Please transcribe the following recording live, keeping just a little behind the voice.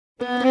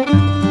Good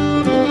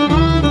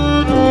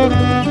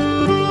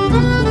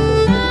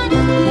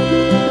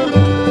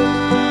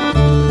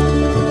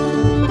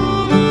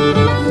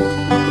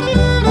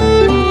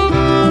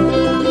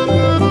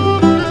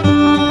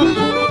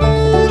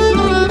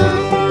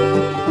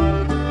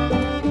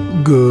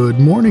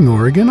morning,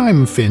 Oregon.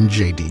 I'm Finn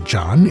J.D.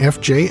 John,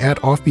 FJ at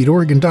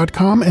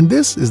OffbeatOregon.com, and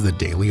this is the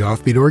Daily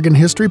Offbeat Oregon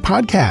History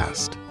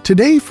Podcast.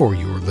 Today, for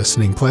your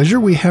listening pleasure,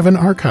 we have an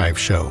archive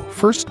show,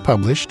 first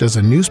published as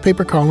a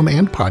newspaper column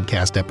and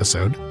podcast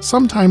episode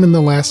sometime in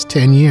the last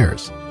 10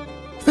 years.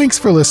 Thanks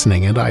for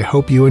listening, and I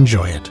hope you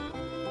enjoy it.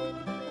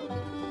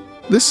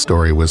 This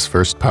story was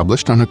first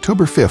published on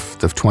October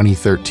 5th of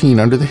 2013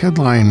 under the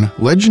headline,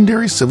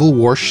 Legendary Civil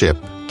War Ship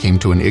Came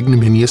to an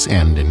Ignominious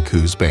End in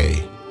Coos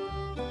Bay.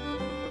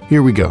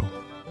 Here we go.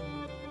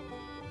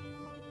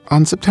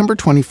 On September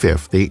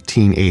 25,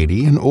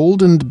 1880, an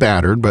old and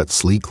battered but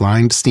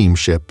sleek-lined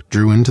steamship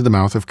drew into the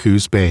mouth of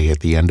Coos Bay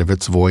at the end of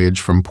its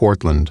voyage from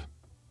Portland.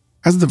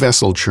 As the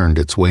vessel churned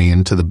its way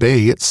into the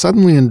bay, it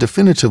suddenly and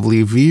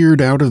definitively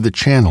veered out of the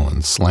channel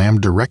and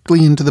slammed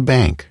directly into the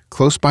bank,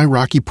 close by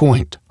Rocky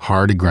Point,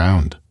 hard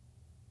aground.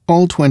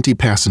 All 20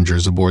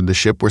 passengers aboard the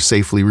ship were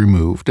safely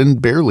removed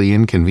and barely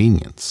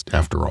inconvenienced.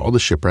 After all, the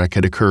shipwreck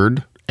had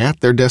occurred at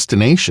their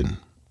destination.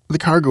 The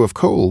cargo of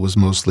coal was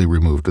mostly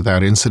removed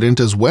without incident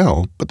as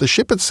well, but the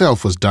ship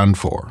itself was done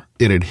for.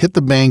 It had hit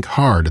the bank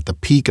hard at the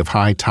peak of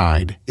high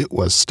tide. It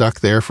was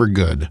stuck there for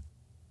good.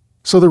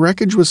 So the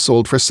wreckage was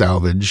sold for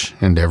salvage,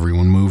 and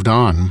everyone moved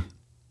on.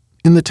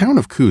 In the town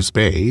of Coos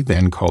Bay,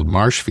 then called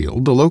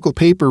Marshfield, the local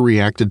paper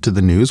reacted to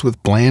the news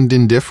with bland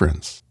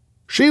indifference.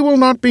 "She will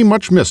not be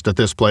much missed at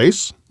this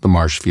place," the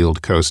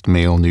Marshfield Coast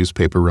Mail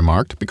newspaper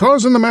remarked,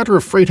 "because in the matter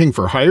of freighting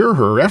for hire,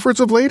 her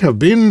efforts of late have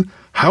been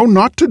how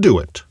not to do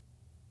it."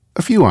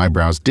 A few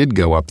eyebrows did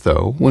go up,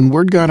 though, when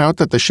word got out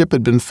that the ship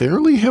had been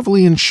fairly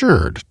heavily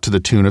insured, to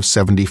the tune of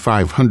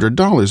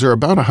 $7,500 or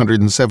about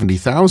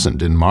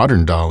 $170,000 in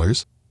modern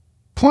dollars.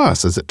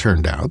 Plus, as it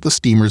turned out, the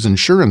steamer's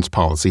insurance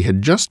policy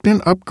had just been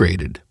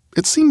upgraded.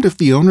 It seemed if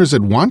the owners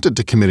had wanted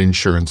to commit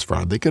insurance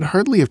fraud, they could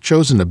hardly have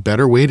chosen a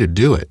better way to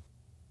do it.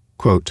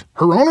 Quote,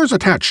 "Her owners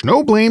attach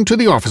no blame to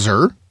the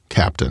officer,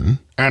 captain,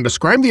 and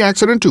ascribe the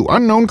accident to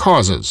unknown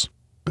causes,"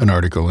 an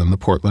article in the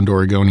Portland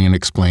Oregonian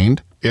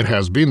explained. "It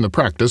has been the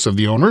practice of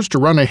the owners to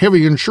run a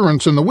heavy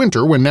insurance in the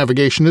winter when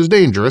navigation is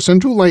dangerous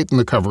and to lighten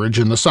the coverage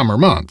in the summer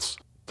months.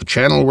 The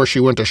channel where she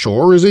went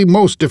ashore is a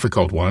most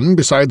difficult one.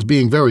 Besides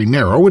being very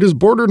narrow, it is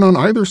bordered on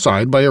either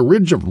side by a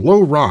ridge of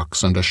low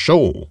rocks and a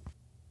shoal."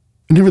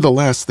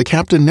 Nevertheless, the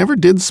captain never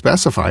did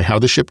specify how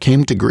the ship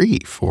came to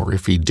grief, or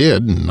if he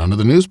did, none of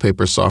the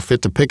newspapers saw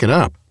fit to pick it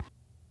up.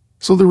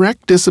 So the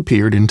wreck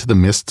disappeared into the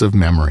mists of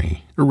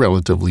memory, a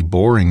relatively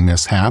boring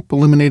mishap,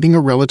 eliminating a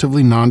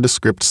relatively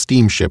nondescript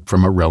steamship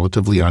from a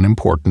relatively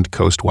unimportant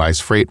coastwise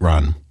freight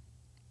run.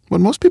 What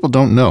most people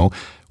don't know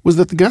was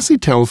that the Gussie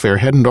Telfair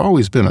hadn't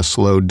always been a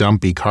slow,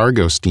 dumpy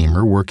cargo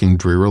steamer working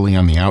drearily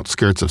on the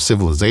outskirts of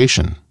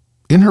civilization.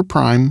 In her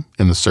prime,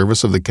 in the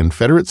service of the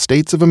Confederate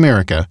States of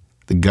America,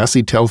 the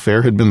Gussie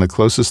Telfair had been the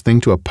closest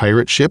thing to a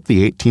pirate ship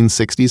the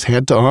 1860s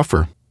had to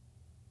offer.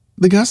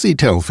 The Gussie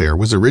Telfair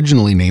was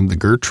originally named the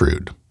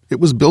Gertrude. It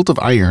was built of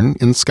iron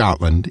in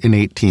Scotland in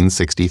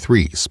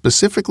 1863,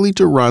 specifically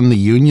to run the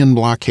Union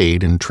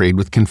blockade and trade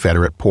with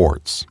Confederate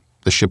ports.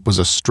 The ship was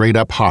a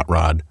straight-up hot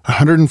rod,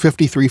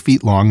 153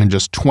 feet long and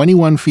just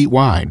 21 feet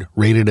wide.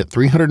 Rated at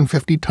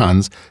 350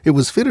 tons, it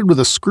was fitted with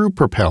a screw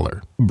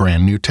propeller,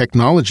 brand new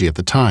technology at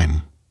the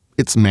time.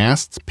 Its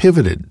masts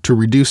pivoted to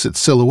reduce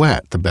its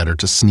silhouette, the better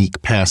to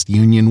sneak past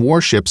Union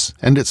warships,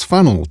 and its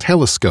funnel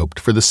telescoped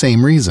for the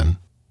same reason.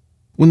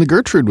 When the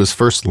Gertrude was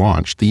first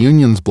launched, the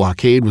Union's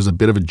blockade was a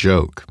bit of a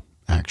joke.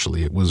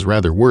 Actually, it was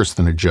rather worse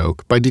than a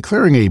joke. By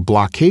declaring a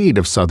blockade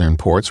of southern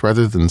ports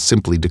rather than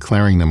simply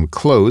declaring them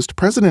closed,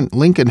 President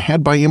Lincoln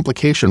had by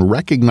implication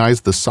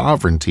recognized the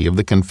sovereignty of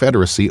the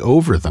Confederacy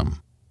over them.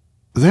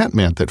 That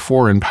meant that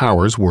foreign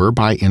powers were,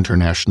 by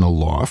international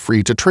law,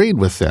 free to trade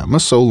with them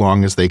so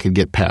long as they could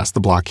get past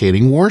the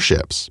blockading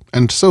warships.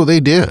 And so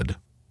they did.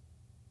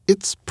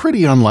 It's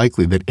pretty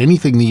unlikely that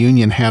anything the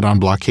Union had on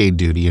blockade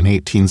duty in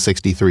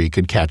 1863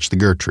 could catch the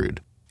Gertrude.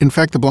 In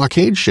fact, the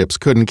blockade ships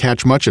couldn't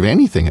catch much of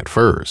anything at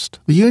first.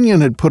 The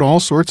Union had put all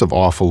sorts of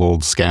awful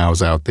old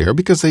scows out there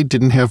because they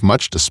didn't have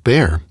much to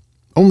spare.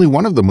 Only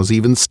one of them was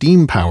even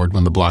steam-powered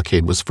when the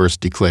blockade was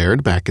first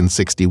declared back in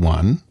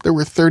 '61. There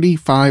were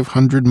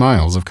 3,500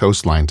 miles of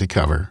coastline to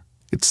cover.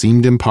 It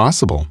seemed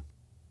impossible.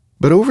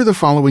 But over the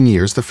following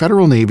years, the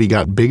Federal Navy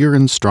got bigger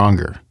and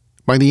stronger.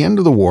 By the end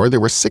of the war, there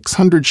were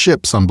 600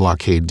 ships on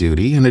blockade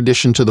duty, in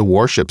addition to the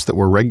warships that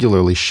were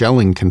regularly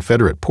shelling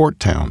Confederate port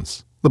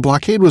towns. The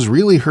blockade was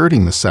really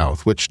hurting the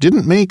South, which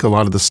didn't make a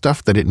lot of the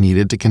stuff that it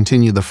needed to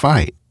continue the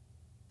fight.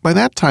 By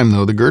that time,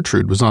 though, the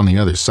Gertrude was on the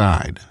other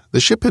side.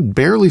 The ship had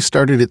barely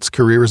started its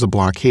career as a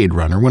blockade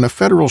runner when a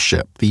Federal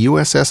ship, the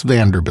USS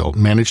Vanderbilt,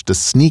 managed to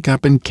sneak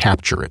up and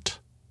capture it.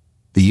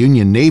 The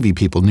Union Navy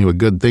people knew a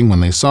good thing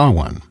when they saw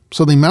one,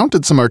 so they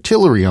mounted some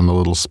artillery on the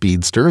little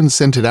speedster and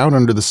sent it out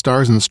under the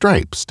Stars and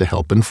Stripes to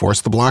help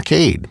enforce the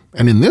blockade.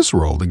 And in this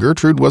role, the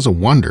Gertrude was a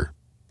wonder.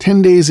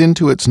 10 days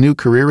into its new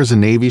career as a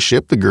Navy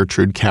ship, the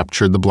Gertrude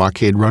captured the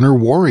blockade runner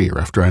Warrior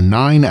after a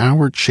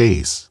 9-hour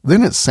chase.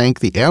 Then it sank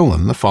the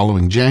Ellen the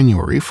following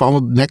January,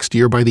 followed next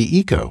year by the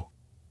Echo.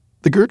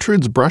 The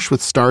Gertrude's brush with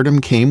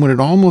stardom came when it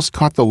almost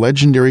caught the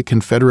legendary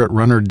Confederate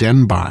runner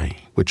Denby,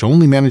 which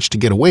only managed to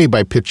get away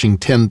by pitching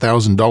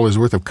 $10,000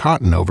 worth of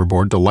cotton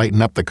overboard to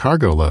lighten up the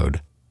cargo load.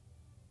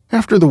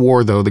 After the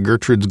war, though, the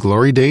Gertrude's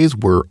glory days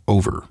were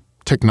over.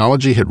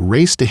 Technology had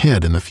raced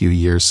ahead in the few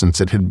years since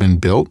it had been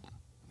built.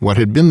 What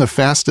had been the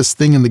fastest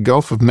thing in the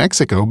Gulf of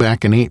Mexico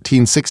back in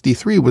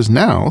 1863 was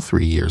now,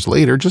 3 years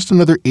later, just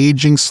another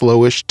aging,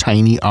 slowish,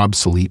 tiny,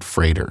 obsolete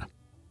freighter.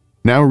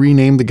 Now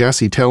renamed the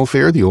Gussie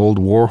Telfair, the old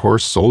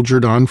warhorse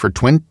soldiered on for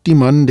 20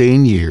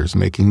 mundane years,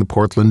 making the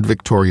Portland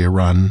Victoria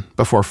run,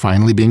 before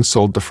finally being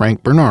sold to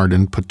Frank Bernard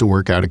and put to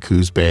work out of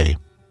Coos Bay.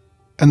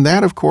 And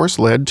that, of course,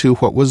 led to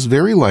what was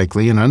very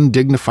likely an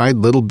undignified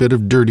little bit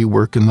of dirty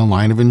work in the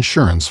line of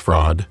insurance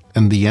fraud,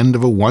 and the end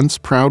of a once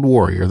proud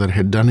warrior that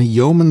had done a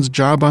yeoman's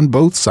job on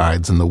both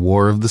sides in the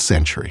War of the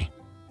Century.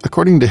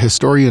 According to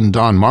historian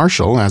Don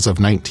Marshall, as of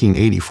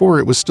 1984,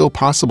 it was still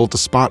possible to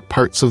spot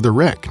parts of the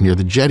wreck near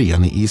the jetty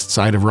on the east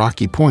side of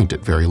Rocky Point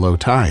at very low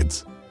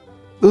tides.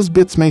 Those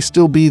bits may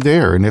still be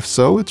there, and if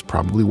so, it's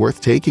probably worth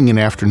taking an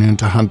afternoon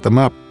to hunt them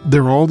up.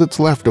 They're all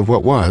that's left of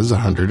what was,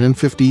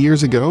 150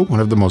 years ago, one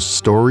of the most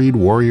storied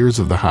warriors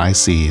of the high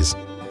seas.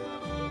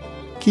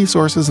 Key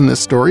sources in this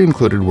story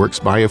included works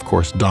by, of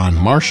course, Don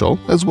Marshall,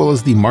 as well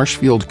as the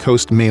Marshfield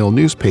Coast Mail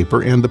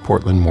newspaper and the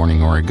Portland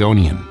Morning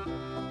Oregonian.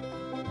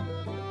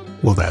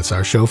 Well, that's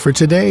our show for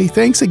today.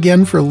 Thanks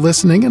again for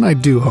listening, and I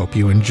do hope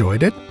you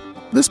enjoyed it.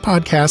 This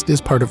podcast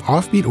is part of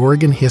Offbeat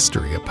Oregon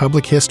History, a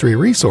public history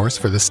resource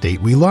for the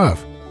state we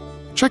love.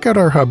 Check out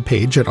our hub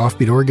page at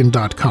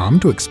offbeatoregon.com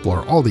to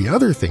explore all the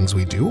other things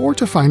we do or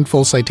to find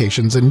full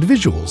citations and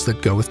visuals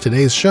that go with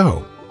today's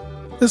show.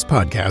 This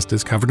podcast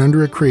is covered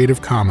under a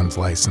Creative Commons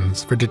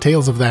license. For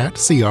details of that,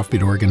 see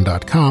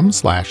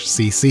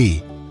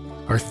offbeatoregon.com/cc.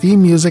 Our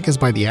theme music is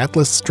by the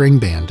Atlas String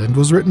Band and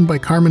was written by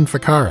Carmen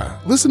Ficarra.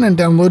 Listen and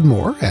download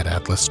more at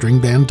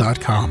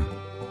atlasstringband.com.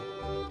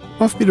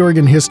 Offbeat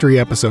Oregon History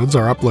episodes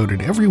are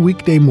uploaded every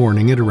weekday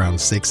morning at around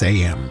 6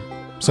 a.m.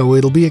 So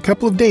it'll be a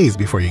couple of days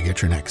before you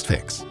get your next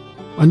fix.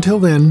 Until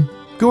then,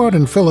 go out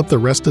and fill up the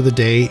rest of the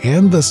day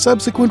and the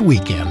subsequent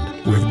weekend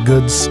with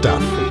good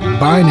stuff.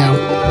 Bye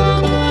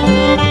now.